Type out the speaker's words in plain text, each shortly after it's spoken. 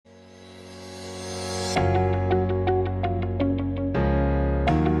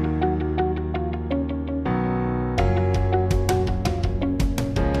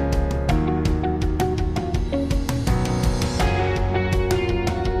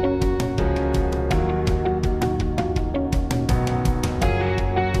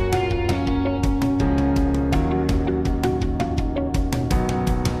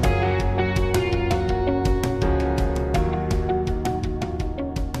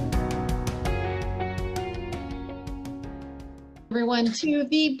Everyone to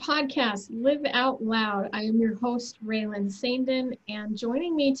the podcast Live Out Loud. I am your host, Raylan Sandin, and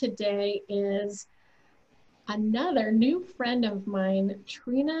joining me today is another new friend of mine,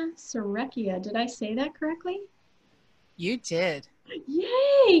 Trina Serecchia. Did I say that correctly? You did.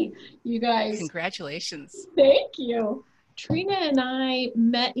 Yay! You guys. Congratulations. Thank you. Trina and I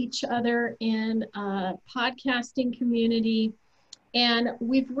met each other in a podcasting community, and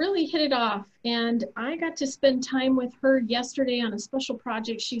we've really hit it off. And I got to spend time with her yesterday on a special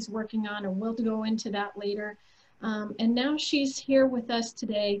project she's working on, and we'll go into that later. And now she's here with us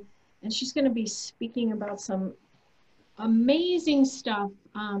today, and she's going to be speaking about some amazing stuff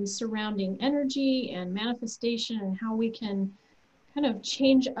surrounding energy and manifestation and how we can kind of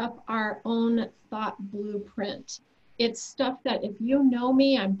change up our own thought blueprint. It's stuff that, if you know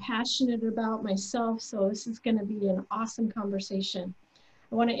me, I'm passionate about myself, so this is going to be an awesome conversation.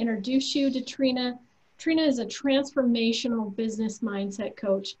 I want to introduce you to Trina. Trina is a transformational business mindset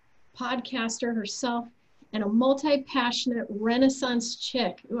coach, podcaster herself, and a multi-passionate Renaissance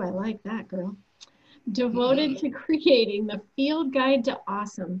chick. Ooh, I like that, girl. Devoted to creating the Field Guide to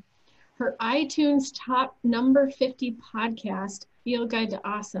Awesome. Her iTunes top number 50 podcast, Field Guide to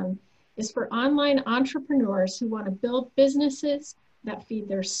Awesome, is for online entrepreneurs who want to build businesses that feed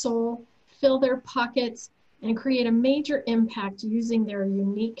their soul, fill their pockets, and create a major impact using their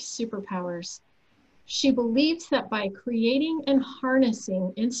unique superpowers. She believes that by creating and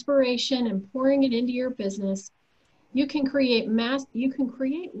harnessing inspiration and pouring it into your business, you can create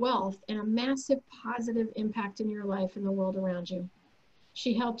wealth and a massive positive impact in your life and the world around you.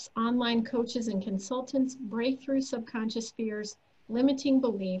 She helps online coaches and consultants break through subconscious fears, limiting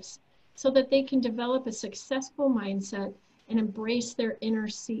beliefs, so that they can develop a successful mindset and embrace their inner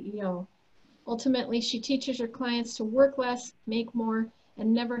CEO. Ultimately, she teaches her clients to work less, make more,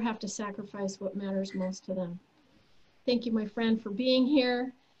 and never have to sacrifice what matters most to them. Thank you, my friend, for being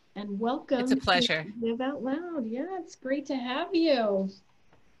here, and welcome. It's a pleasure. To Live Out Loud. Yeah, it's great to have you.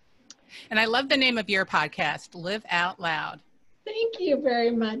 And I love the name of your podcast, Live Out Loud. Thank you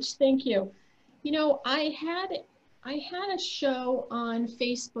very much. Thank you. You know, I had a show on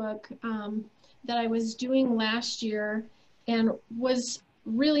Facebook that I was doing last year and was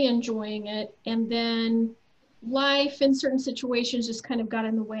really enjoying it. And then life in certain situations just kind of got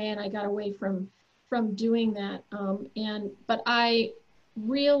in the way, and I got away from doing that. But I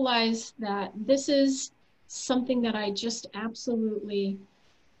realized that this is something that I just absolutely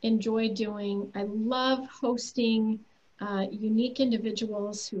enjoy doing. I love hosting unique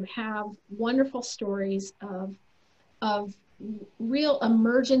individuals who have wonderful stories of real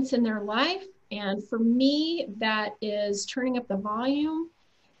emergence in their life. And for me, that is turning up the volume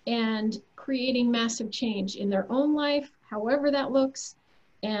and creating massive change in their own life, however that looks,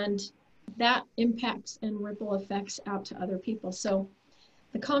 and that impacts and ripple effects out to other people. So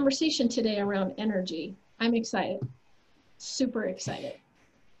the conversation today around energy, I'm excited, super excited.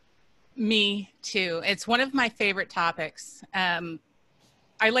 Me too. It's one of my favorite topics. I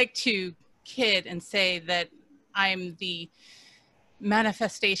like to kid and say that I'm the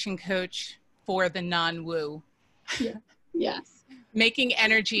manifestation coach for the non-woo. Yeah. Yes. Making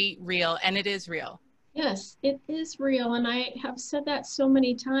energy real, and it is real. Yes, it is real. And I have said that so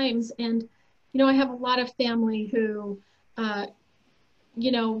many times. And, you know, I have a lot of family who,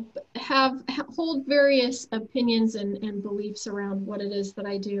 you know, hold various opinions and beliefs around what it is that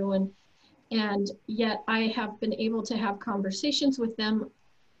I do. And yet I have been able to have conversations with them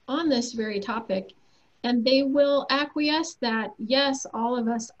on this very topic. And they will acquiesce that, yes, all of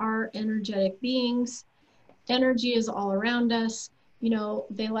us are energetic beings. Energy is all around us. You know,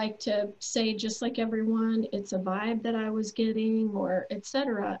 they like to say, just like everyone, it's a vibe that I was getting, or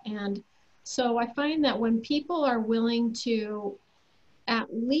etc. And so I find that when people are willing to at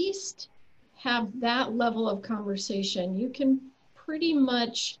least have that level of conversation, you can pretty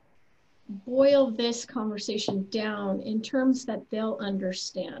much boil this conversation down in terms that they'll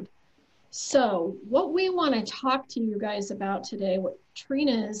understand. So what we want to talk to you guys about today, what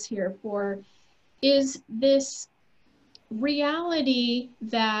Trina is here for, is this reality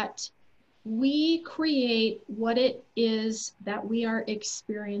that we create what it is that we are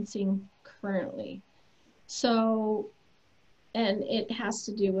experiencing currently. So, and it has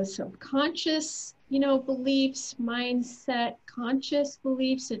to do with subconscious, you know, beliefs, mindset, conscious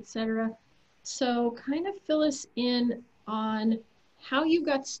beliefs, etc. So kind of fill us in on how you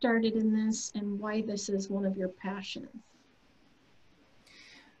got started in this and why this is one of your passions.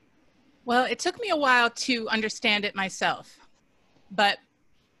 Well, it took me a while to understand it myself, but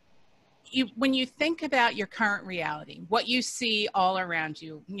when you think about your current reality, what you see all around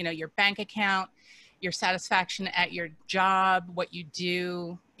you, you know, your bank account, your satisfaction at your job, what you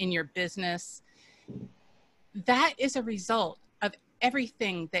do in your business, that is a result of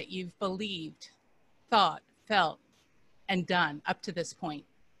everything that you've believed, thought, felt, and done up to this point,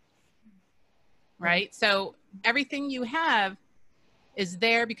 right? So everything you have is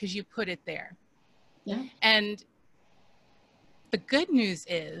there because you put it there. Yeah. And the good news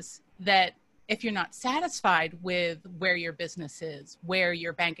is that if you're not satisfied with where your business is, where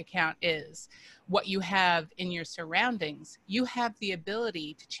your bank account is, what you have in your surroundings, you have the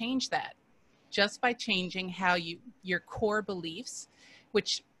ability to change that just by changing how your core beliefs,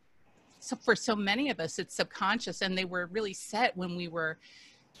 which for so many of us, it's subconscious, and they were really set when we were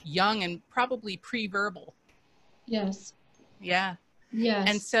young and probably pre-verbal. Yes. Yeah. Yes.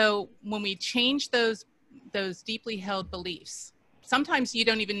 And so when we change those deeply held beliefs, sometimes you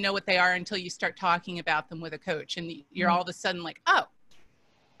don't even know what they are until you start talking about them with a coach, and you're all of a sudden like, oh,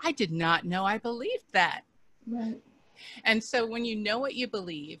 I did not know I believed that. Right. And so when you know what you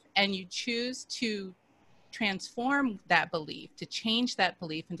believe and you choose to transform that belief, to change that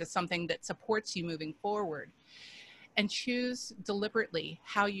belief into something that supports you moving forward, and choose deliberately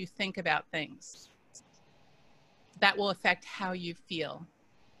how you think about things, that will affect how you feel.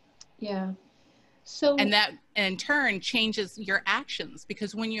 Yeah. So, and that in turn changes your actions,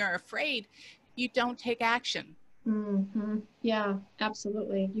 because when you're afraid, you don't take action. Yeah,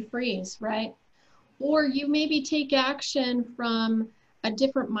 absolutely. You freeze, right? Or you maybe take action from a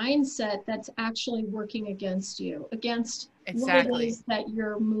different mindset that's actually working against you, against what it is that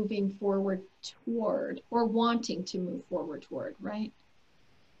you're moving forward toward or wanting to move forward toward, right?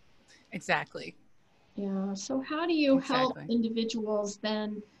 Exactly. Yeah. So how do you help individuals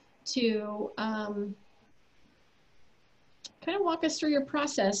then to kind of walk us through your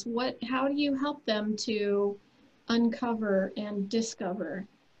process? How do you help them to uncover and discover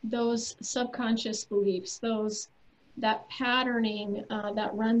those subconscious beliefs, that patterning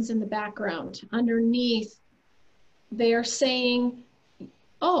that runs in the background underneath? They're saying,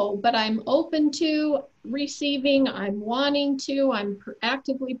 oh, but I'm open to receiving, I'm wanting to, I'm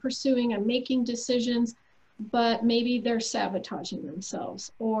actively pursuing, I'm making decisions, but maybe they're sabotaging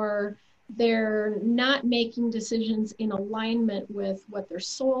themselves, or they're not making decisions in alignment with what their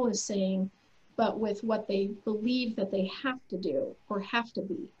soul is saying, but with what they believe that they have to do or have to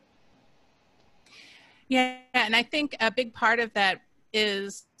be. Yeah, and I think a big part of that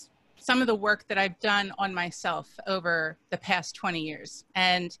is some of the work that I've done on myself over the past 20 years.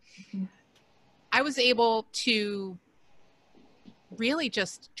 And I was able to really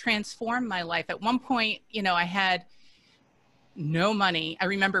just transform my life. At one point, I had no money. I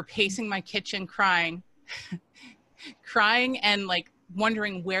remember pacing my kitchen crying, crying and like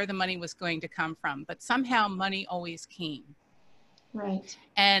wondering where the money was going to come from. But somehow money always came. Right.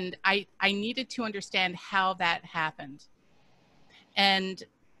 And I needed to understand how that happened. And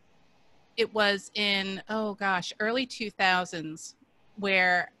it was in, early 2000s,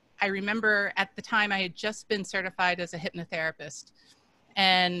 where I remember at the time I had just been certified as a hypnotherapist.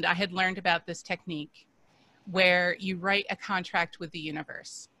 And I had learned about this technique where you write a contract with the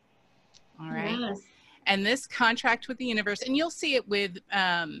universe. All right. Yes. And this contract with the universe, and you'll see it with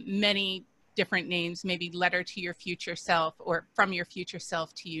many different names, maybe letter to your future self or from your future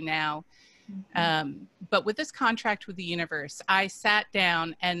self to you now. But with this contract with the universe, I sat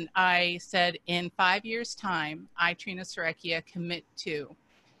down and I said, in 5 years' time, I, Trina Serecchia, commit to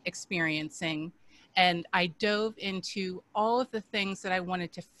experiencing. And I dove into all of the things that I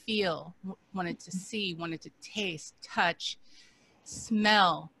wanted to feel, wanted to see, wanted to taste, touch,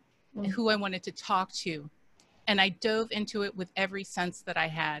 smell, who I wanted to talk to. And I dove into it with every sense that I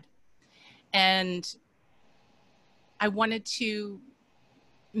had. And I wanted to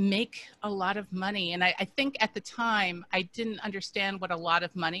make a lot of money. And I think at the time, I didn't understand what a lot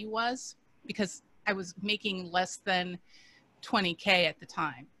of money was, because I was making less than 20K at the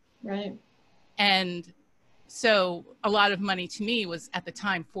time. Right. And so a lot of money to me was at the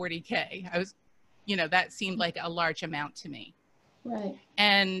time 40K. I was, that seemed like a large amount to me. Right.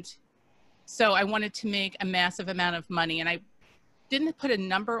 And so I wanted to make a massive amount of money, and I didn't put a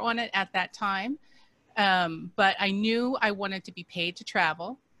number on it at that time. But I knew I wanted to be paid to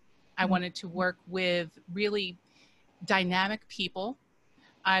travel. I wanted to work with really dynamic people.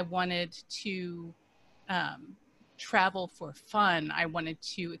 I wanted to travel for fun. I wanted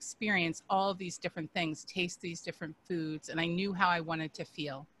to experience all of these different things, taste these different foods, and I knew how I wanted to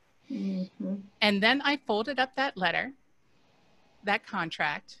feel. And then I folded up that letter, that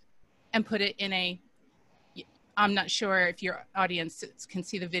contract, and put it in I'm not sure if your audience can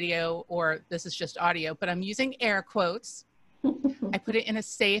see the video or this is just audio, but I'm using air quotes. I put it in a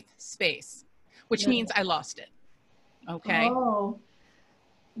safe space. which means I lost it. Okay. Oh,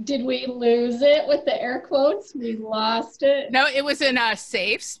 did we lose it with the air quotes? We lost it. No, it was in a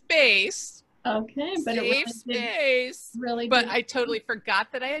safe space. Okay, but safe space. But I totally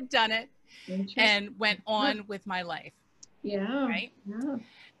forgot that I had done it and went on with my life. Yeah. Right. Yeah.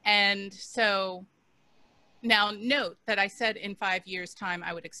 And so now note that I said in 5 years' time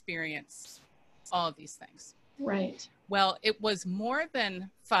I would experience all of these things. Right. Well, it was more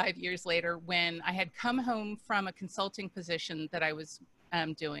than 5 years later when I had come home from a consulting position that I was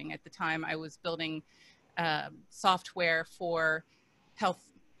doing. At the time, I was building software for health,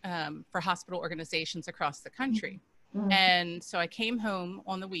 for hospital organizations across the country. Mm-hmm. And so I came home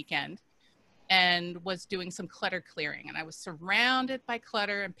on the weekend and was doing some clutter clearing, and I was surrounded by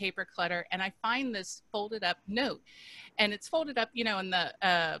clutter and paper clutter, and I find this folded up note, and it's folded up, you know, in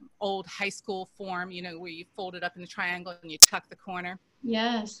the old high school form, you know, where you fold it up in the triangle and you tuck the corner.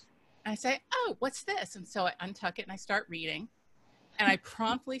 Yes. And I say, oh, what's this? And so I untuck it and I start reading, and I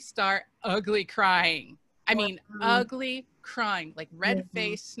promptly start ugly crying. I mean, ugly crying, like red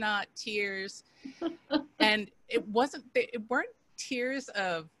face, snot, tears. And it weren't tears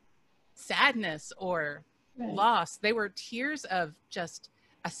of sadness or loss. They were tears of just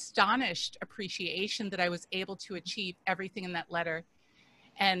astonished appreciation that I was able to achieve everything in that letter,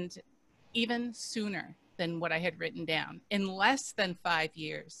 and even sooner than what I had written down. In less than 5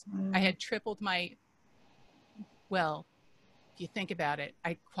 years, I had tripled my, well, if you think about it,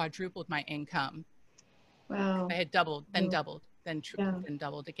 I quadrupled my income. Wow. I had doubled, then doubled, then tripled, then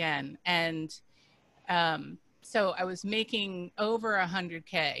doubled again. And so I was making over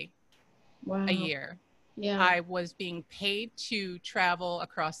 100K a year. Yeah. I was being paid to travel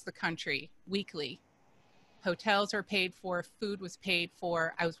across the country weekly. Hotels are paid for, food was paid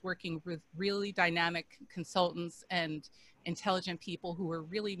for. I was working with really dynamic consultants and intelligent people who were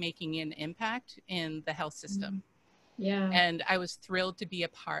really making an impact in the health system. Yeah. And I was thrilled to be a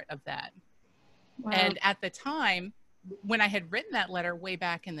part of that. Wow. And at the time, when I had written that letter way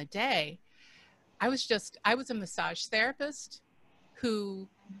back in the day, I was a massage therapist who,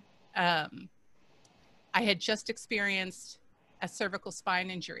 I had just experienced a cervical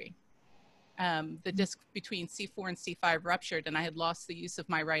spine injury. The disc between C4 and C5 ruptured, and I had lost the use of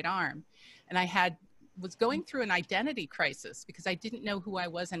my right arm. And I was going through an identity crisis because I didn't know who I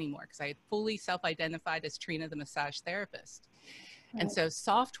was anymore, because I had fully self-identified as Trina, the massage therapist. And so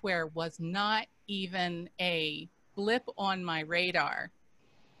software was not even a blip on my radar.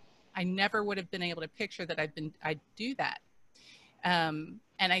 I never would have been able to picture that I'd do that. And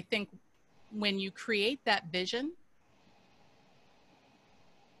I think when you create that vision,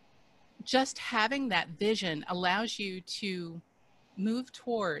 just having that vision allows you to move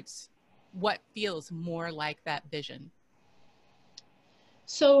towards what feels more like that vision.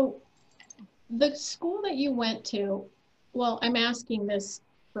 So the school that you went to, well, I'm asking this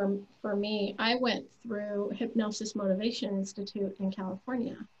for me. I went through Hypnosis Motivation Institute in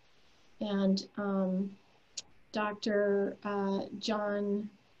California, and Dr. John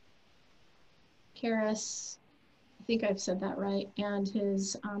Karas, I think I've said that right, and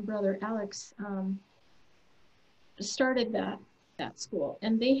his brother Alex started that school,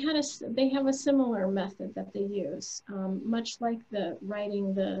 and they have a similar method that they use, much like the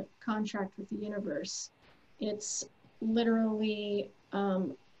writing the contract with the universe. It's literally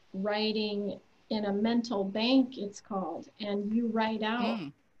writing in a mental bank, it's called, and you write out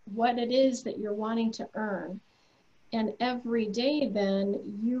what it is that you're wanting to earn, and every day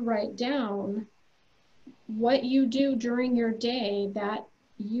then you write down what you do during your day that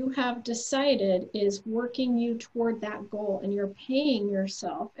you have decided is working you toward that goal, and you're paying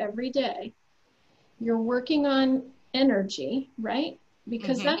yourself every day. You're working on energy, right?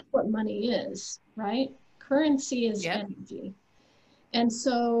 Because that's what money is, right? Currency is energy. And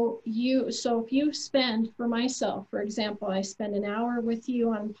so if you spend, for myself, for example, I spend an hour with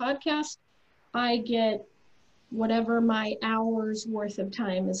you on podcast, I get whatever my hour's worth of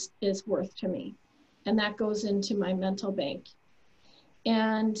time is worth to me. And that goes into my mental bank.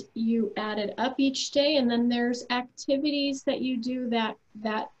 And you add it up each day, and then there's activities that you do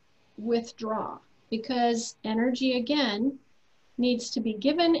that withdraw, because energy, again, needs to be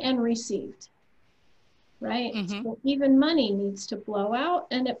given and received, right? So even money needs to flow out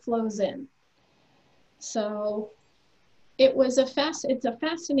and it flows in. So it's a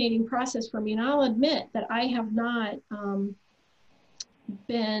fascinating process for me, and I'll admit that I have not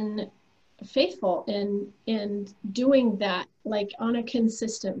been faithful in doing that, like on a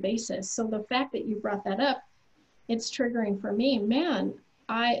consistent basis. So the fact that you brought that up, it's triggering for me. Man,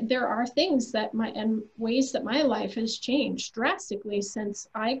 there are things that and ways that my life has changed drastically since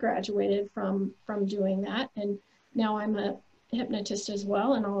I graduated from doing that. And now I'm a hypnotist as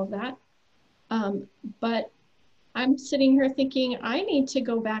well and all of that. But I'm sitting here thinking I need to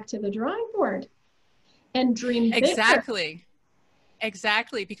go back to the drawing board and dream bigger.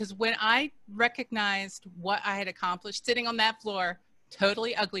 Exactly. Because when I recognized what I had accomplished sitting on that floor,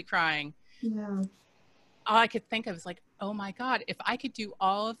 totally ugly crying, yeah, all I could think of was like, oh my God, if I could do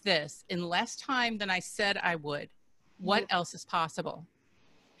all of this in less time than I said I would, what else is possible?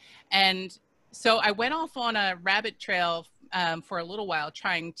 And so I went off on a rabbit trail for a little while,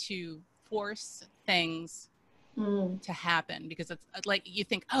 trying to force things to happen, because it's like, you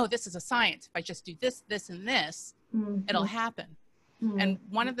think, oh, this is a science. If I just do this, this, and this, it'll happen. And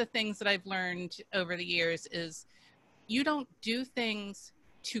one of the things that I've learned over the years is you don't do things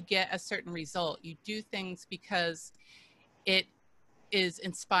to get a certain result. You do things because it is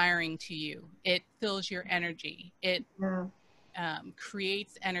inspiring to you. It fills your energy. It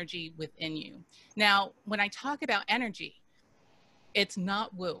creates energy within you. Now, when I talk about energy, it's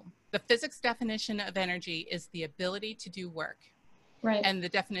not woo. The physics definition of energy is the ability to do work. Right. And the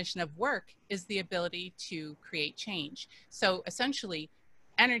definition of work is the ability to create change. So essentially,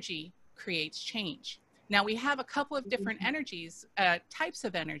 energy creates change. Now, we have a couple of different energies, types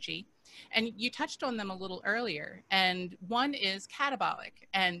of energy, and you touched on them a little earlier. And one is catabolic,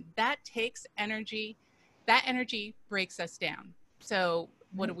 and that takes energy, that energy breaks us down. So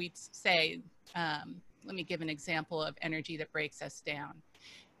what do we say? Let me give an example of energy that breaks us down.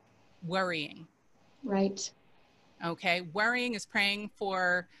 Worrying. Right. Okay. Worrying is praying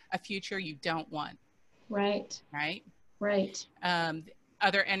for a future you don't want. Right. Right. Right.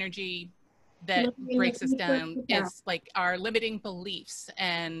 Other energy that breaks us down is like our limiting beliefs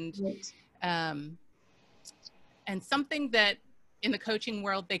and something that in the coaching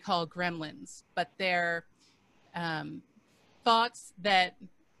world they call gremlins, but they're thoughts that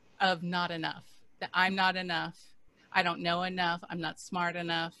of not enough, that I'm not enough, I don't know enough, I'm not smart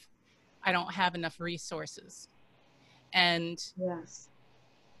enough, I don't have enough resources. And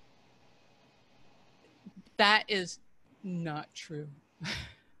that is not true.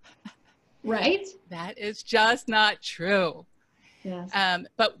 Right? That is just not true. Yes.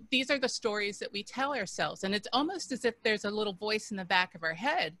 But these are the stories that we tell ourselves. And it's almost as if there's a little voice in the back of our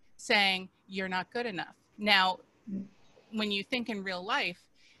head saying, you're not good enough. Now, when you think in real life,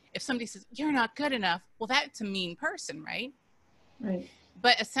 if somebody says, you're not good enough, well, that's a mean person, right? Right.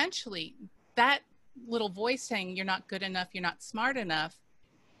 But essentially, that little voice saying, you're not good enough, you're not smart enough,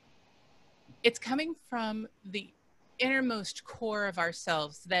 it's coming from the innermost core of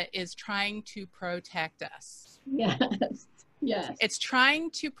ourselves that is trying to protect us. Yes. Yes. It's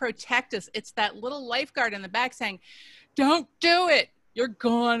trying to protect us. It's that little lifeguard in the back saying, don't do it. You're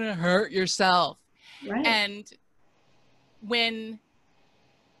going to hurt yourself. Right. And when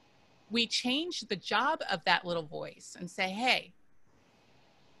we change the job of that little voice and say, hey,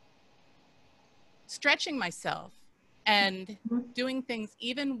 stretching myself and doing things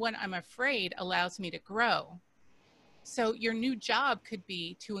even when I'm afraid allows me to grow. So your new job could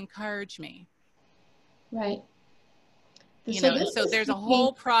be to encourage me. Right. So there's a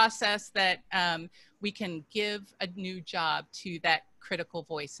whole process that we can give a new job to that critical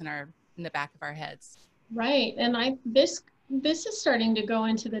voice in the back of our heads. Right. And this is starting to go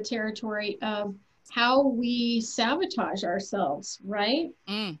into the territory of how we sabotage ourselves, right?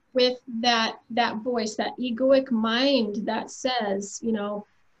 With that voice, that egoic mind that says,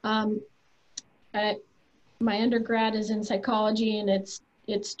 my undergrad is in psychology, and it's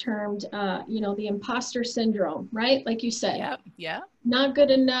termed, the imposter syndrome, right? Like you said, not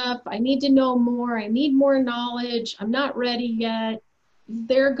good enough. I need to know more. I need more knowledge. I'm not ready yet.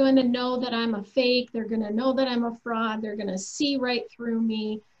 They're going to know that I'm a fake. They're going to know that I'm a fraud. They're going to see right through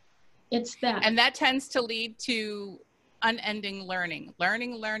me. It's that. And that tends to lead to unending learning,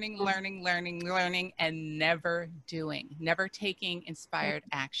 and never doing, never taking inspired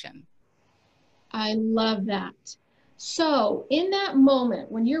action. I love that. So in that moment,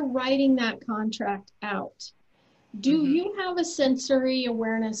 when you're writing that contract out, do you have a sensory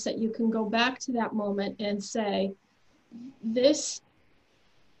awareness that you can go back to that moment and say,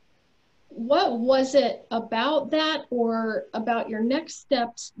 what was it about that or about your next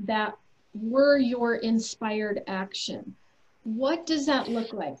steps that were your inspired action? What does that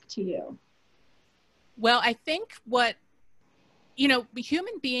look like to you? Well, I think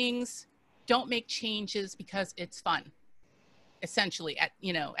human beings don't make changes because it's fun. Essentially, at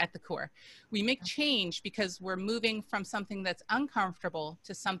the core, we make change because we're moving from something that's uncomfortable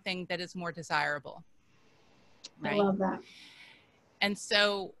to something that is more desirable. Right? I love that. And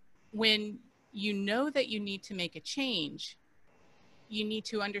so when you know that you need to make a change, you need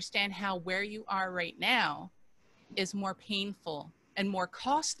to understand how where you are right now is more painful and more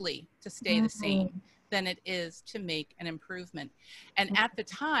costly to stay the same than it is to make an improvement. And at the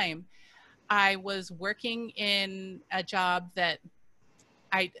time, I was working in a job that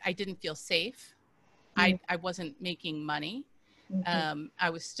I didn't feel safe. I wasn't making money. I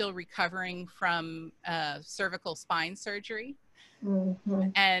was still recovering from cervical spine surgery.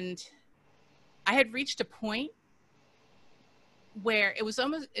 And I had reached a point where it was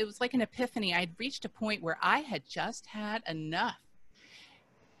like an epiphany. I had reached a point where I had just had enough.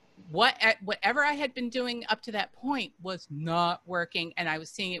 Whatever I had been doing up to that point was not working, and I was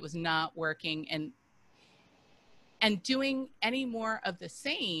seeing it was not working, and doing any more of the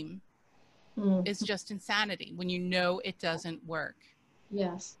same is just insanity when you know it doesn't work.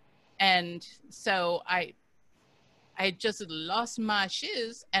 Yes. And so I just lost my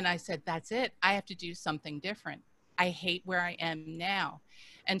shiz, and I said, that's it. I have to do something different. I hate where I am now.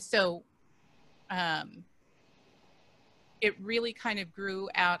 And so it really kind of grew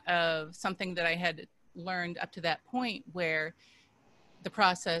out of something that I had learned up to that point, where the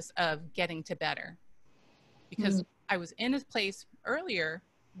process of getting to better. Because I was in a place earlier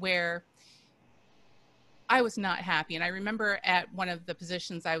where I was not happy. And I remember at one of the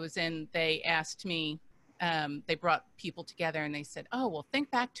positions I was in, they asked me, they brought people together and they said, oh, well, think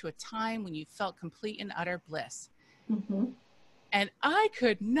back to a time when you felt complete and utter bliss. And I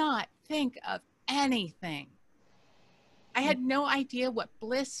could not think of anything. I had no idea what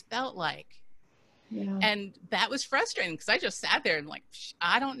bliss felt like. And that was frustrating because I just sat there and like,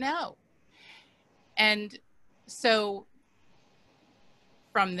 I don't know. And so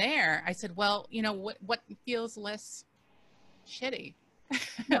from there, I said, well, you know, what feels less shitty?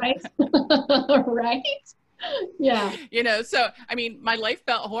 Right. Right. Yeah. You know, so, I mean, my life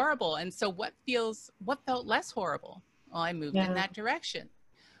felt horrible. And so what felt less horrible? Well, I moved in that direction.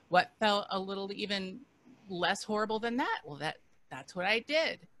 What felt a little even less horrible than that? Well, that's what I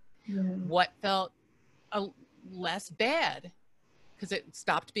did. What felt less bad, because it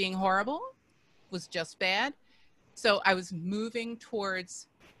stopped being horrible, was just bad. So I was moving towards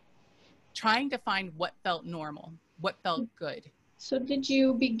trying to find what felt normal, what felt good. So did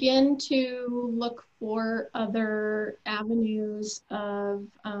you begin to look for other avenues of,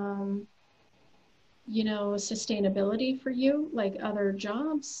 you know, sustainability for you, like other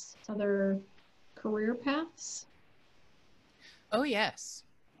jobs, other career paths? Oh, yes.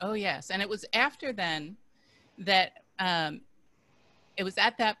 Oh, yes. And it was after then that it was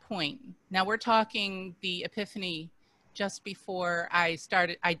at that point. Now we're talking the epiphany just before I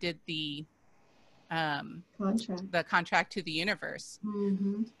did the contract to the universe.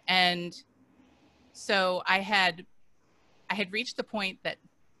 And so I had reached the point that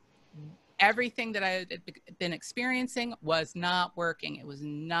everything that I had been experiencing was not working. It was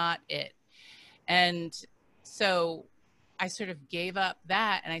not it. And so I sort of gave up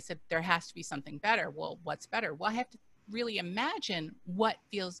that and I said, there has to be something better. Well, what's better? Well, I have to really imagine what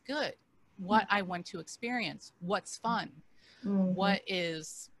feels good, what I want to experience, what's fun, what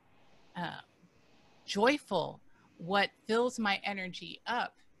is joyful, what fills my energy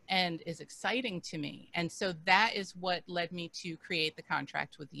up and is exciting to me. And so that is what led me to create the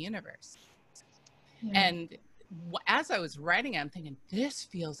contract with the universe. And as I was writing it, I'm thinking, this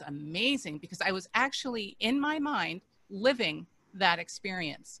feels amazing, because I was actually in my mind living that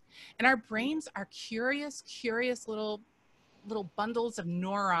experience. And our brains are curious little bundles of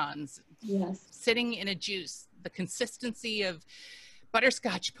neurons sitting in a juice, the consistency of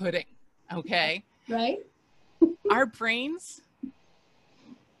butterscotch pudding. Okay. Right. Our brains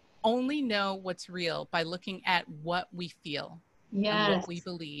only know what's real by looking at what we feel, and what we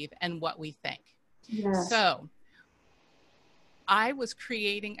believe, and what we think. So I was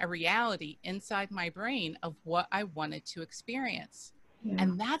creating a reality inside my brain of what I wanted to experience.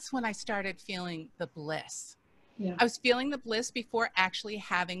 And that's when I started feeling the bliss. I was feeling the bliss before actually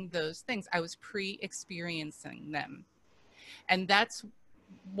having those things. I was pre-experiencing them. And that's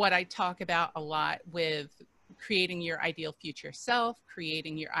what I talk about a lot with creating your ideal future self,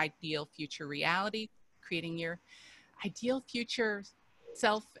 creating your ideal future reality, creating your ideal future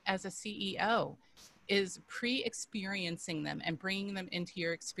self as a CEO, is pre-experiencing them and bringing them into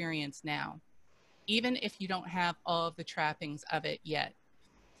your experience now, even if you don't have all of the trappings of it yet.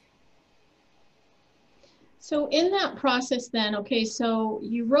 So in that process then, okay, so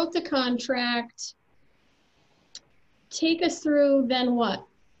you wrote the contract. Take us through then what?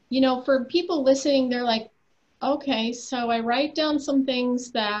 You know, for people listening, they're like, okay, so I write down some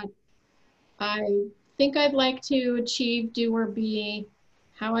things that I think I'd like to achieve, do, or be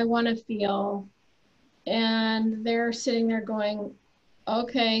how I want to feel. And they're sitting there going,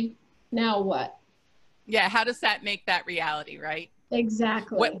 okay, now what? Yeah, how does that make that reality, right?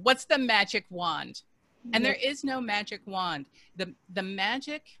 Exactly. What's the magic wand? And Yeah. there is no magic wand. The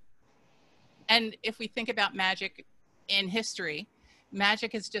magic, and if we think about magic in history,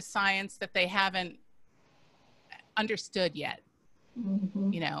 magic is just science that they haven't understood yet,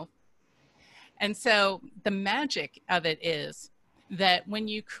 Mm-hmm. you know. And so the magic of it is that when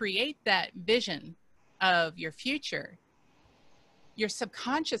you create that vision of your future, your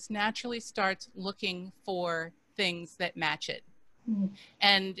subconscious naturally starts looking for things that match it. Mm-hmm.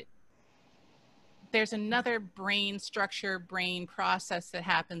 And there's another brain structure, brain process that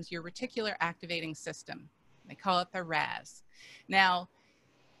happens, your reticular activating system. They call it the RAS. Now,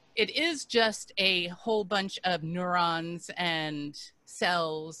 it is just a whole bunch of neurons and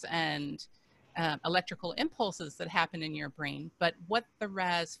cells and electrical impulses that happen in your brain. But what the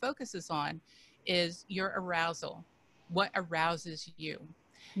RAS focuses on is your arousal, what arouses you.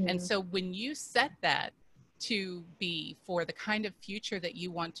 Yeah. And so when you set that to be for the kind of future that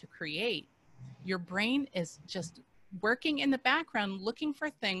you want to create, your brain is just working in the background looking for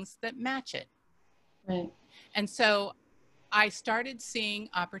things that match it. Right. And so I started seeing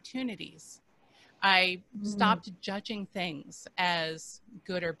opportunities. I stopped judging things as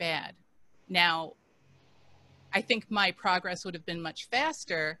good or bad. Now, I think my progress would have been much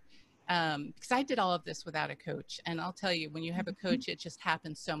faster because I did all of this without a coach. And I'll tell you, when you have a coach, it just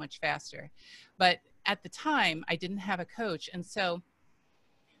happens so much faster. But at the time, I didn't have a coach. And so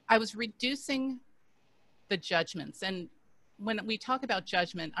I was reducing the judgments. And when we talk about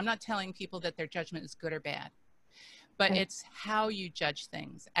judgment, I'm not telling people that their judgment is good or bad, but Right. it's how you judge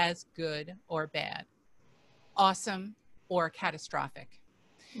things as good or bad, awesome or catastrophic.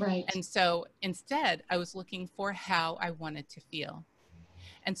 Right. And so instead, I was looking for how I wanted to feel.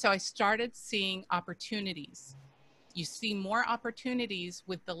 And so I started seeing opportunities. You see more opportunities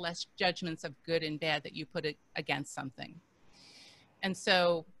with the less judgments of good and bad that you put it against something. And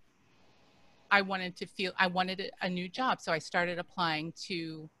so I wanted a new job. So I started applying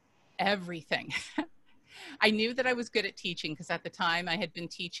to everything. I knew that I was good at teaching because at the time I had been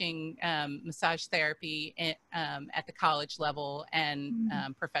teaching massage therapy at the college level and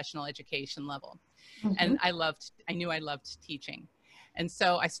professional education level. Mm-hmm. And I knew I loved teaching. And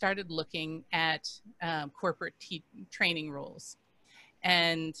so I started looking at corporate training roles.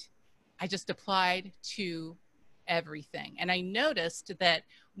 And I just applied to everything. And I noticed that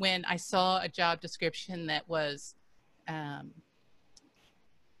when I saw a job description that was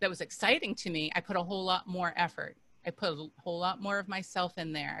exciting to me, I put a whole lot more effort. I put a whole lot more of myself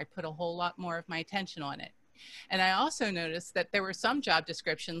in there. I put a whole lot more of my attention on it. And I also noticed that there were some job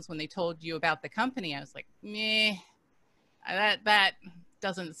descriptions when they told you about the company, I was like, meh, that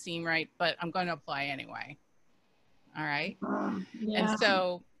doesn't seem right, but I'm going to apply anyway. All right. Yeah. And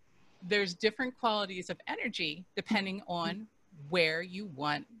so there's different qualities of energy depending on where you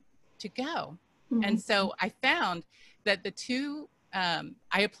want to go. Mm-hmm. And so I found that the two,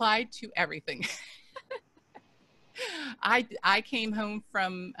 I applied to everything. I came home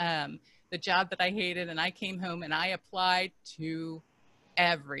from the job that I hated, and I came home and I applied to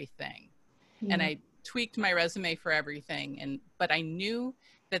everything. Yeah. And I tweaked my resume for everything. But I knew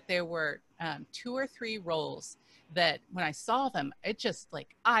that there were 2 or 3 roles that when I saw them, it just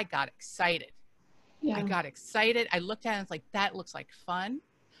like, I got excited. Yeah. I got excited. I looked at it and was like, that looks like fun.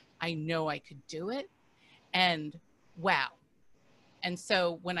 I know I could do it. And wow. And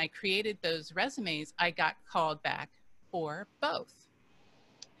so when I created those resumes, I got called back for both.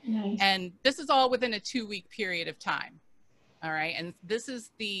 Nice. And this is all within a 2-week period of time. All right. And this is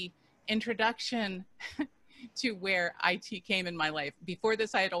the introduction to where IT came in my life. Before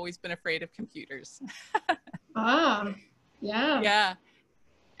this, I had always been afraid of computers. Yeah. Yeah.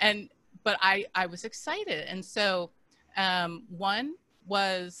 But I was excited. And so one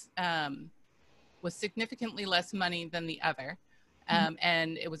was significantly less money than the other.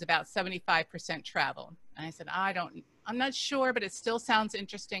 And it was about 75% travel. And I said, I'm not sure, but it still sounds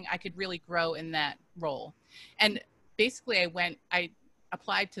interesting. I could really grow in that role. And basically I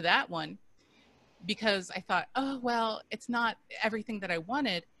applied to that one because I thought, oh, well, it's not everything that I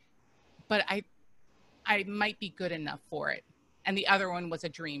wanted, but I might be good enough for it. And the other one was a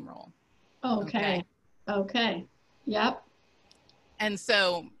dream role. Okay. Yep. And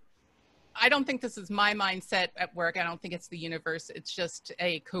so I don't think this is my mindset at work. I don't think it's the universe. It's just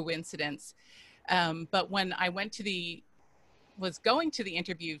a coincidence. But when I was going to the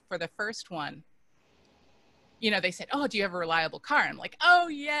interview for the first one, they said, oh, do you have a reliable car? I'm like, oh,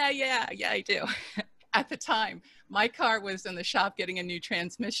 yeah, I do. at the time, my car was in the shop getting a new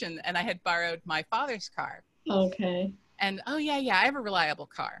transmission, and I had borrowed my father's car. Okay. And oh yeah, I have a reliable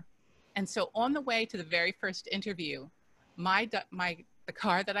car. And so on the way to the very first interview, the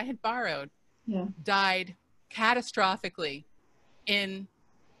car that I had borrowed Yeah. died catastrophically in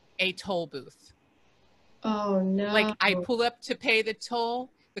a toll booth. Oh no. Like, I pull up to pay the toll,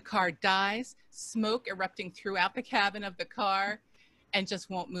 the car dies, smoke erupting throughout the cabin of the car, and just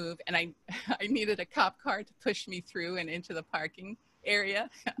won't move. And I needed a cop car to push me through and into the parking area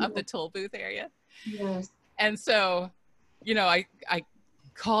of the toll booth area. Yes. And so, you know, I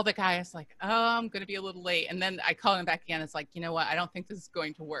call the guy. I was like, oh, I'm going to be a little late. And then I call him back again. It's like, you know what? I don't think this is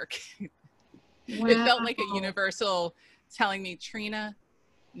going to work. Wow. It felt like a universal telling me, Trina,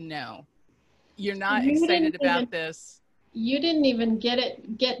 no, you're not excited about this. You didn't even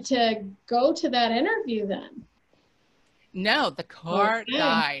get to go to that interview then. No, the car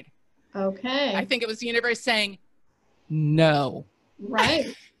died. Okay. I think it was the universe saying, no.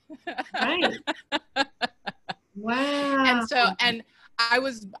 Right. Right. Wow. And so, and I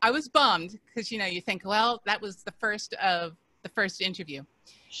was bummed because, you know, you think, well, that was the first interview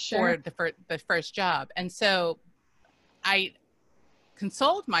Sure. for the first job. And so I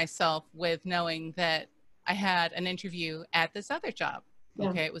consoled myself with knowing that I had an interview at this other job. Yeah.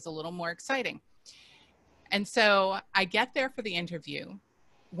 Okay. It was a little more exciting. And so I get there for the interview.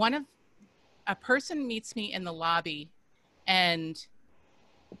 A person meets me in the lobby, and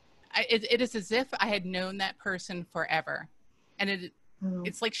it is as if I had known that person forever. And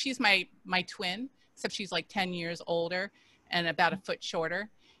it's like she's my twin, except she's like 10 years older and about a foot shorter.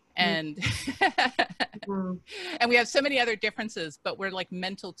 And and we have so many other differences, but we're like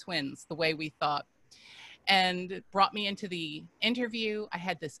mental twins the way we thought. And brought me into the interview. I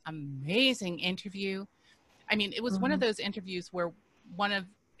had this amazing interview. I mean, it was one of those interviews where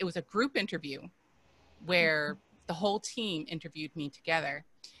it was a group interview where the whole team interviewed me together.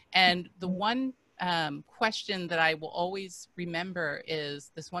 And the one question that I will always remember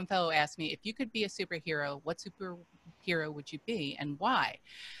is this one fellow asked me, if you could be a superhero, what superhero would you be and why?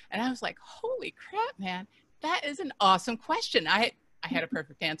 And I was like, holy crap, man, that is an awesome question. I had a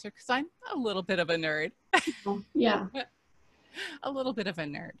perfect answer because I'm a little bit of a nerd. Yeah. A little bit of a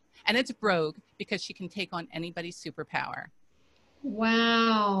nerd. And it's Brogue because she can take on anybody's superpower.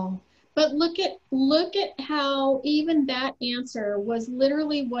 Wow. But look at how even that answer was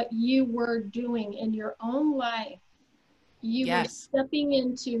literally what you were doing in your own life. You were stepping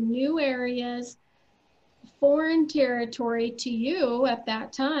into new areas, foreign territory to you at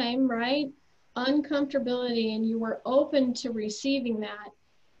that time, right? Uncomfortability, and you were open to receiving that.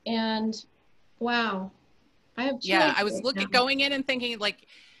 And wow, I have I was going in and thinking, like,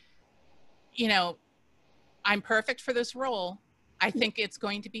 you know, I'm perfect for this role. I think it's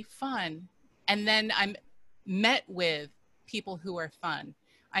going to be fun. And then I'm met with people who are fun.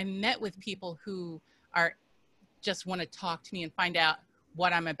 I met with people who just want to talk to me and find out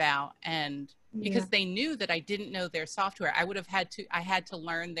what I'm about. And because they knew that I didn't know their software, I had to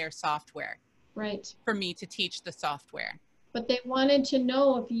learn their software. Right. For me to teach the software. But they wanted to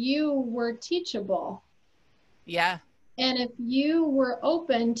know if you were teachable. Yeah. And if you were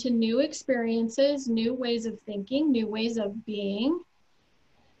open to new experiences, new ways of thinking, new ways of being.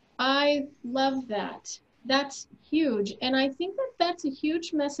 I love that. That's huge. And I think that that's a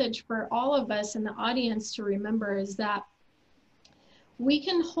huge message for all of us in the audience to remember, is that we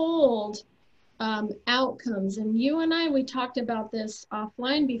can hold outcomes. And you and I, we talked about this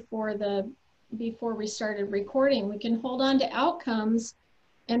offline before we started recording. We can hold on to outcomes.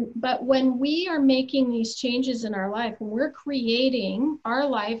 But when we are making these changes in our life, when we're creating our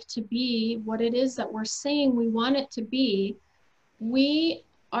life to be what it is that we're saying we want it to be, we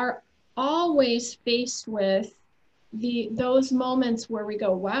are always faced with those moments where we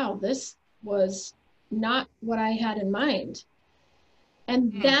go, wow, this was not what I had in mind.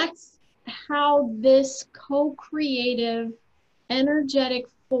 And that's how this co-creative energetic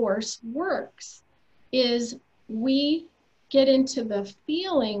force works, is we get into the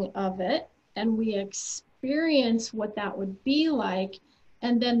feeling of it and we experience what that would be like.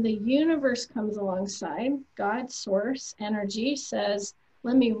 And then the universe comes alongside, God, source, energy says,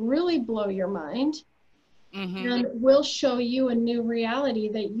 let me really blow your mind. And we'll show you a new reality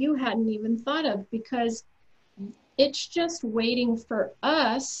that you hadn't even thought of, because it's just waiting for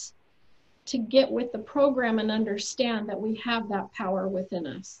us to get with the program and understand that we have that power within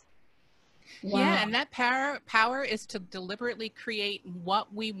us. Wow. Yeah, and that power is to deliberately create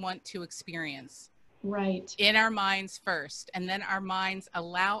what we want to experience. Right. In our minds first, and then our minds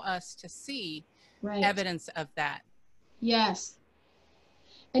allow us to see evidence of that. Yes.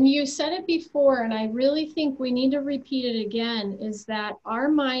 And you said it before, and I really think we need to repeat it again, is that our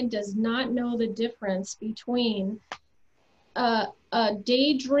mind does not know the difference between a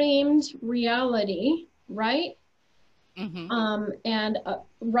daydreamed reality, right? Mm-hmm. And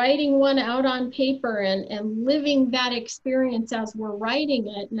writing one out on paper and living that experience as we're writing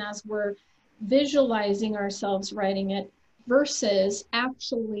it and as we're visualizing ourselves writing it versus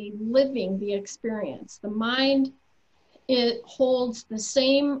actually living the experience. The mind, it holds the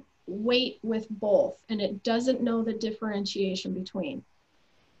same weight with both, and it doesn't know the differentiation between.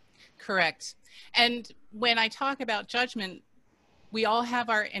 Correct. And when I talk about judgment, we all have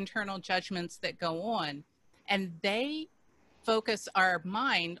our internal judgments that go on, and they focus our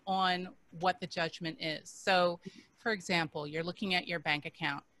mind on what the judgment is. So, for example, you're looking at your bank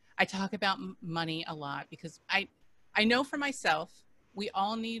account. I talk about money a lot because I know for myself, we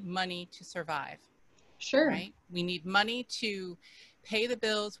all need money to survive, Sure. right? We need money to pay the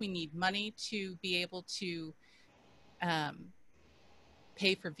bills. We need money to be able to um,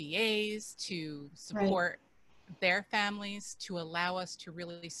 pay for VAs, to Right. support their families, to allow us to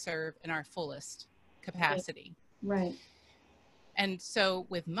really serve in our fullest Right. capacity. Right. And so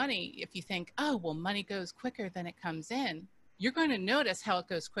with money, if you think, oh, well, money goes quicker than it comes in, you're going to notice how it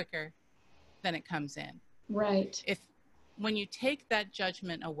goes quicker than it comes in. Right. If when you take that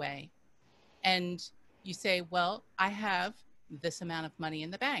judgment away and you say, well, I have this amount of money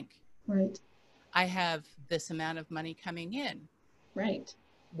in the bank, Right. I have this amount of money coming in, Right.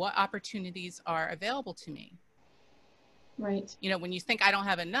 what opportunities are available to me? Right. You know, when you think I don't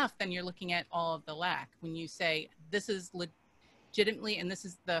have enough, then you're looking at all of the lack. When you say this is legitimately, and this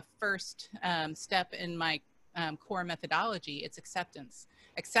is the first step in my core methodology, it's acceptance.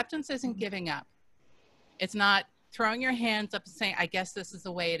 Acceptance isn't giving up. It's not throwing your hands up and saying, I guess this is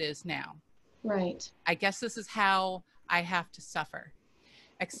the way it is now. Right. I guess this is how I have to suffer.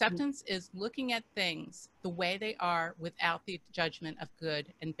 Acceptance is looking at things the way they are without the judgment of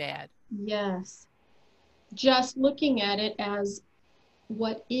good and bad. Yes. Just looking at it as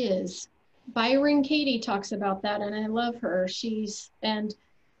what is. Byron Katie talks about that, and I love her. And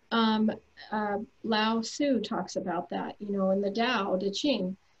um, Lao Tzu talks about that, you know, in the Tao Te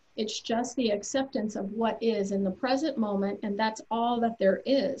Ching. It's just the acceptance of what is in the present moment, and that's all that there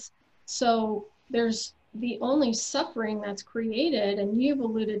is. So there's the only suffering that's created, and you've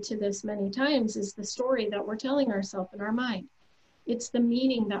alluded to this many times, is the story that we're telling ourselves in our mind. It's the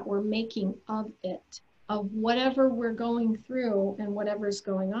meaning that we're making of it, of whatever we're going through and whatever's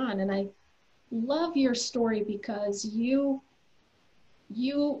going on. And I love your story because you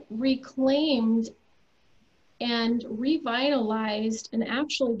reclaimed and revitalized and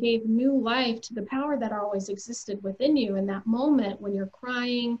actually gave new life to the power that always existed within you in that moment when you're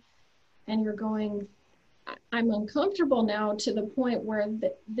crying and you're going, I'm uncomfortable now, to the point where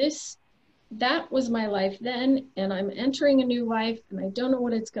that was my life then, and I'm entering a new life, and I don't know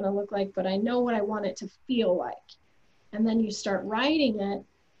what it's going to look like, but I know what I want it to feel like. And then you start writing it.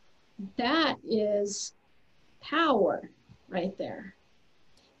 That is power right there.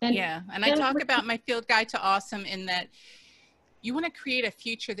 And Yeah. And I talk about my field guide to awesome in that you want to create a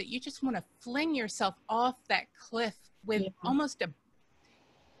future that you just want to fling yourself off that cliff with almost a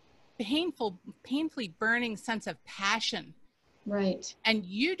painfully burning sense of passion. Right. And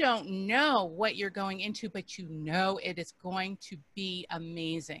you don't know what you're going into, but you know it is going to be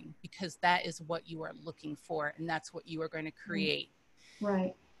amazing because that is what you are looking for, and that's what you are going to create.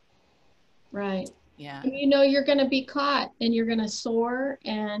 Right. Right. Yeah. And you know you're going to be caught, and you're going to soar,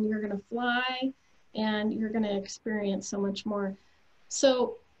 and you're going to fly, and you're going to experience so much more.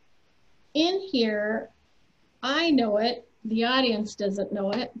 So in here, I know it, the audience doesn't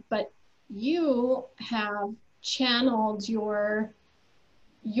know it, but you have channeled your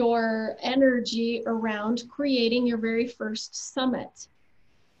energy around creating your very first summit.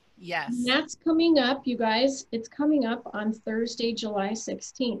 Yes. And that's coming up, you guys. It's coming up on Thursday, July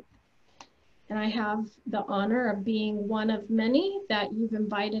 16th. And I have the honor of being one of many that you've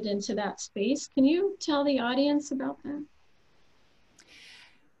invited into that space. Can you tell the audience about that?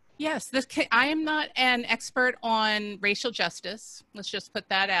 Yes, I am not an expert on racial justice. Let's just put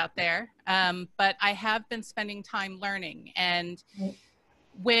that out there. But I have been spending time learning. And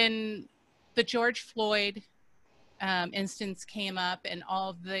when the George Floyd instance came up and all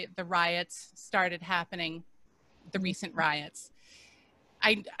of the riots started happening, the recent riots,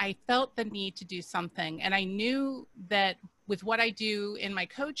 I felt the need to do something. And I knew that with what I do in my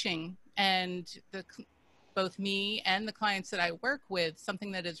coaching and both me and the clients that I work with, something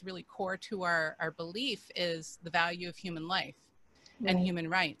that is really core to our belief is the value of human life and human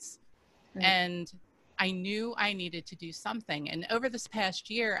rights. And I knew I needed to do something. And over this past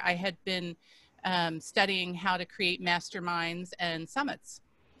year, I had been studying how to create masterminds and summits,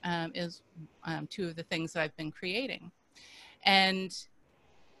 is two of the things that I've been creating. And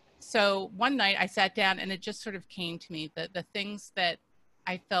so one night I sat down and it just sort of came to me that the things that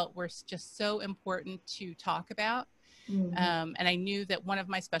I felt were just so important to talk about. And I knew that one of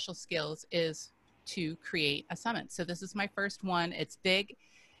my special skills is to create a summit. So this is my first one. It's big,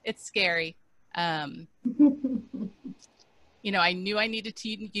 it's scary. You know, I knew I needed to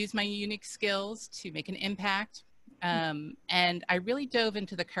use my unique skills to make an impact. And I really dove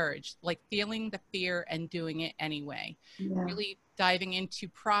into the courage, like feeling the fear and doing it anyway. Yeah. Really diving into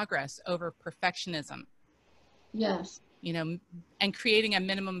progress over perfectionism. Yes. You know, and creating a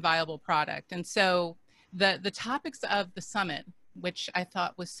minimum viable product. And so the topics of the summit, which I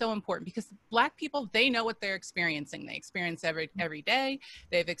thought was so important, because Black people, they know what they're experiencing. They experience every day.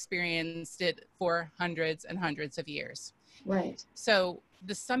 They've experienced it for hundreds and hundreds of years. Right. So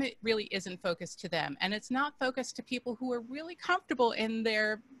the summit really isn't focused to them, and it's not focused to people who are really comfortable in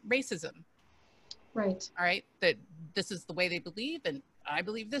their racism. Right. All right, that this is the way they believe, and I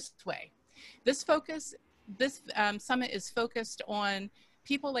believe this way. This summit is focused on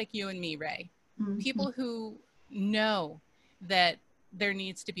people like you and me, Ray. People who know that there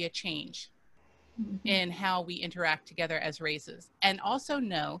needs to be a change in how we interact together as races, and also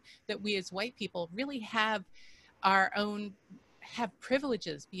know that we as white people really have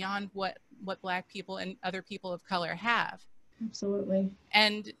privileges beyond what Black people and other people of color have. Absolutely.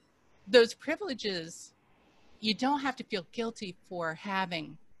 And those privileges, you don't have to feel guilty for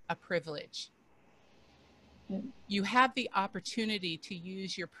having a privilege. You have the opportunity to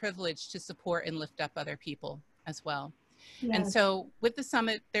use your privilege to support and lift up other people as well. Yes. And so with the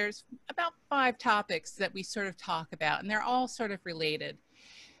summit, there's about 5 topics that we sort of talk about, and they're all sort of related.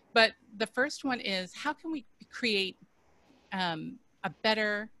 But the first one is, how can we create a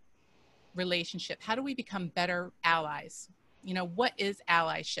better relationship? How do we become better allies? You know, what is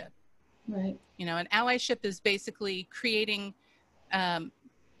allyship? Right. You know, and allyship is basically creating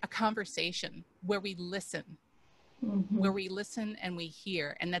a conversation where we listen, where we listen and we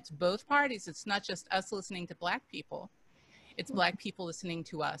hear. And that's both parties. It's not just us listening to Black people. It's Black people listening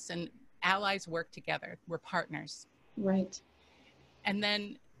to us, and allies work together. We're partners. Right. And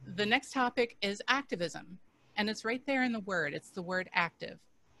then the next topic is activism. And it's right there in the word. It's the word active.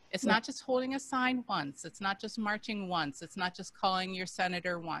 It's not just holding a sign once. It's not just marching once. It's not just calling your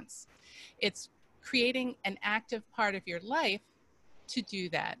senator once. It's creating an active part of your life to do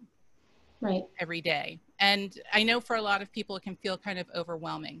that every day. And I know for a lot of people, it can feel kind of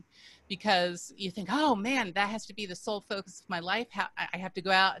overwhelming, because you think, oh man, that has to be the sole focus of my life. I have to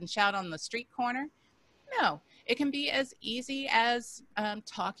go out and shout on the street corner. No, it can be as easy as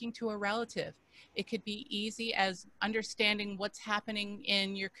talking to a relative. It could be easy as understanding what's happening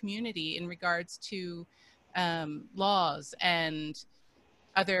in your community in regards to laws and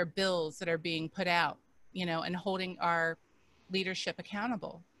other bills that are being put out, you know, and holding our leadership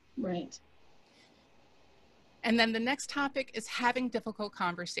accountable. Right. And then the next topic is having difficult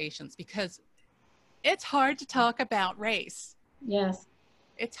conversations, because it's hard to talk about race. Yes.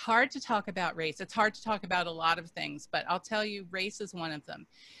 It's hard to talk about race. It's hard to talk about a lot of things, but I'll tell you, race is one of them.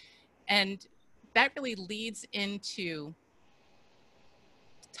 And that really leads into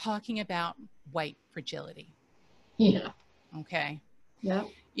talking about white fragility. Yeah. Okay. Yeah.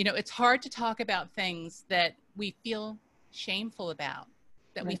 You know, it's hard to talk about things that we feel shameful about,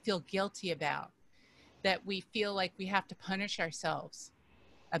 that we feel guilty about, that we feel like we have to punish ourselves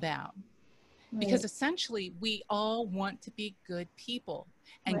about. Because essentially, we all want to be good people,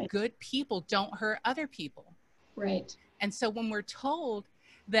 and good people don't hurt other people. Right. And so when we're told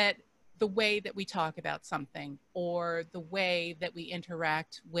that the way that we talk about something, or the way that we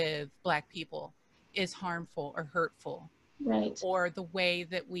interact with Black people, is harmful or hurtful, or the way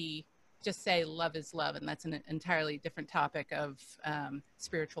that we just say love is love, and that's an entirely different topic of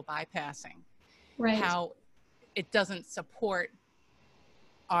spiritual bypassing, how it doesn't support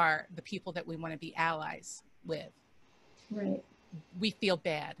the people that we want to be allies with. We feel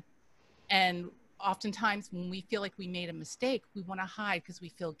bad. And oftentimes when we feel like we made a mistake, we want to hide because we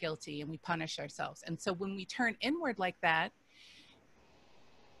feel guilty, and we punish ourselves. And so when we turn inward like that,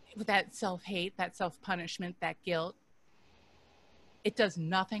 with that self-hate, that self-punishment, that guilt, it does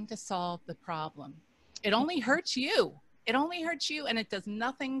nothing to solve the problem. It only hurts you. It only hurts you, and it does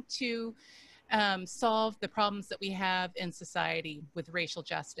nothing to solve the problems that we have in society with racial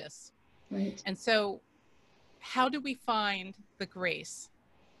justice. And so how do we find the grace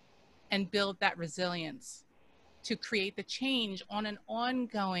and build that resilience to create the change on an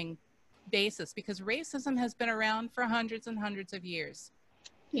ongoing basis, because racism has been around for hundreds and hundreds of years.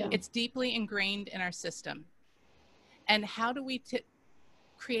 Yeah. It's deeply ingrained in our system. And how do we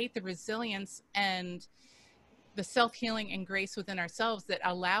create the resilience and the self-healing and grace within ourselves that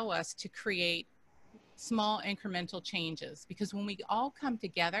allow us to create small incremental changes? Because when we all come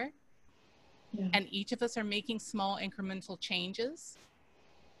together, Yeah. and each of us are making small incremental changes,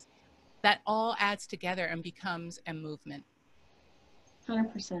 that all adds together and becomes a movement.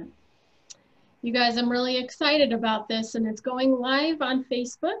 100%. You guys, I'm really excited about this, and it's going live on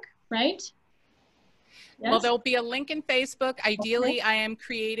Facebook, right? Yes? Well, there'll be a link in Facebook. Ideally, Okay. I am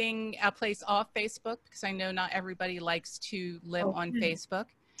creating a place off Facebook because I know not everybody likes to live on Facebook.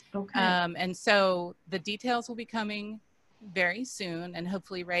 Okay. And so the details will be coming very soon, and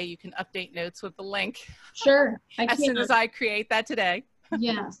hopefully, Ray, you can update notes with the link. Sure. As soon as I create that today.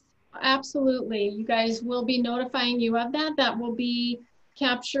 Yes, absolutely. You guys will be notifying you of that. That will be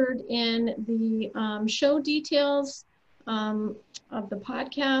captured in the show details of the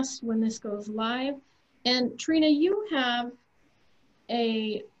podcast when this goes live. And Trina, you have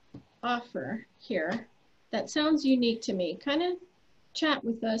a offer here that sounds unique to me. Kind of chat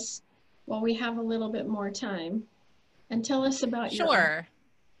with us while we have a little bit more time and tell us about your offer.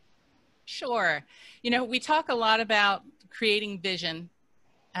 Sure. You know, we talk a lot about creating vision,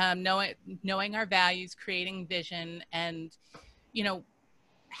 knowing our values, creating vision, and, you know,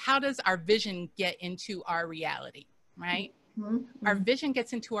 how does our vision get into our reality, right? Mm-hmm. Our vision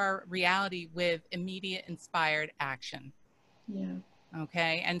gets into our reality with immediate inspired action. Yeah.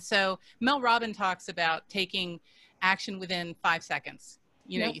 Okay. And so Mel Robbins talks about taking action within 5 seconds.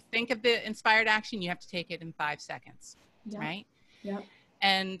 You know, you think of the inspired action, you have to take it in 5 seconds, right? Yeah.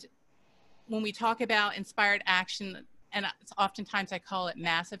 And when we talk about inspired action, and oftentimes I call it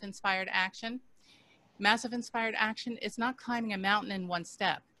massive inspired action. Massive inspired action is not climbing a mountain in one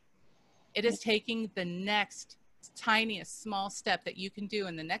step. It is taking the next tiniest small step that you can do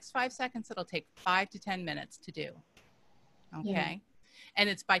in the next 5 seconds. It'll take 5 to 10 minutes to do. Okay. Yeah. And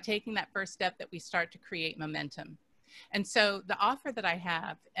it's by taking that first step that we start to create momentum. And so the offer that I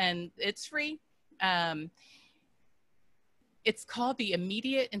have, and it's free, it's called the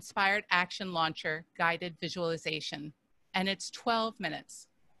Immediate Inspired Action Launcher Guided Visualization. And it's 12 minutes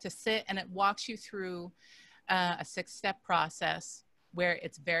to sit, and it walks you through a 6-step process where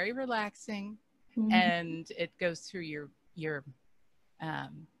it's very relaxing. Mm-hmm. And it goes through your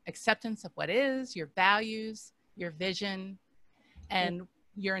acceptance of what is, your values, your vision, and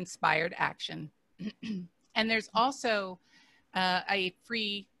your inspired action. And there's also a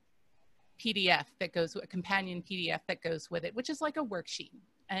free PDF that goes, a companion PDF that goes with it, which is like a worksheet.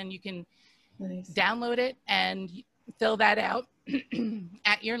 And you can download it and fill that out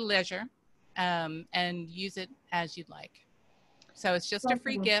at your leisure and use it as you'd like. So it's just a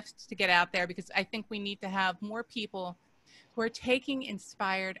free gift to get out there, because I think we need to have more people who are taking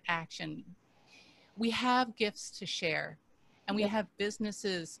inspired action. We have gifts to share, and we have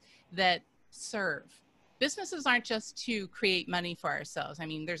businesses that serve. Businesses aren't just to create money for ourselves. I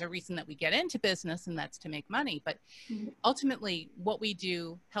mean, there's a reason that we get into business, and that's to make money. But ultimately, what we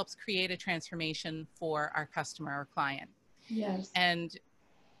do helps create a transformation for our customer or client. Yes. And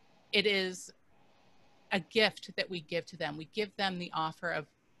it is a gift that we give to them. We give them the offer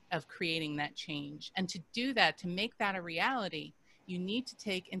of creating that change. And to do that, to make that a reality, you need to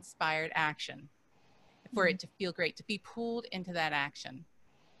take inspired action for it to feel great, to be pulled into that action.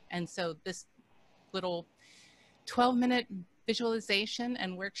 And so this little 12-minute visualization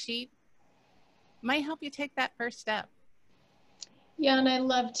and worksheet might help you take that first step. Yeah, and I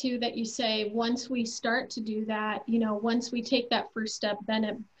love too that you say once we start to do that, you know, once we take that first step,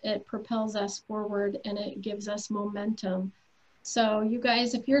 then it propels us forward and it gives us momentum. So you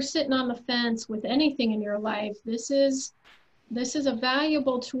guys, if you're sitting on the fence with anything in your life, this is a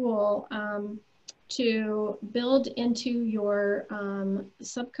valuable tool to build into your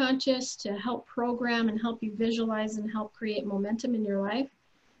subconscious, to help program and help you visualize and help create momentum in your life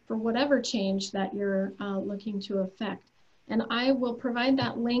for whatever change that you're looking to affect. And I will provide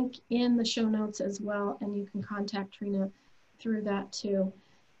that link in the show notes as well, and you can contact Trina through that too.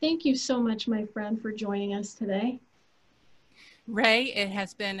 Thank you so much, my friend, for joining us today. Ray, it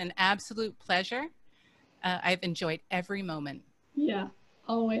has been an absolute pleasure. I've enjoyed every moment. Yeah,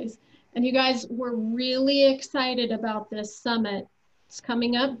 always. And you guys, we're really excited about this summit. It's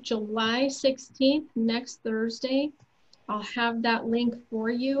coming up July 16th, next Thursday. I'll have that link for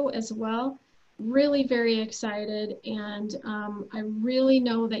you as well. Really very excited, and I really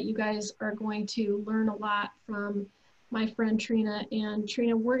know that you guys are going to learn a lot from my friend Trina. And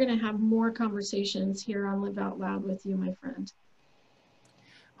Trina, we're going to have more conversations here on Live Out Loud with you, my friend.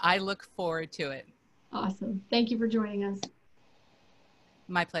 I look forward to it. Awesome. Thank you for joining us.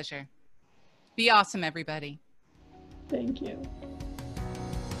 My pleasure. Be awesome, everybody. Thank you.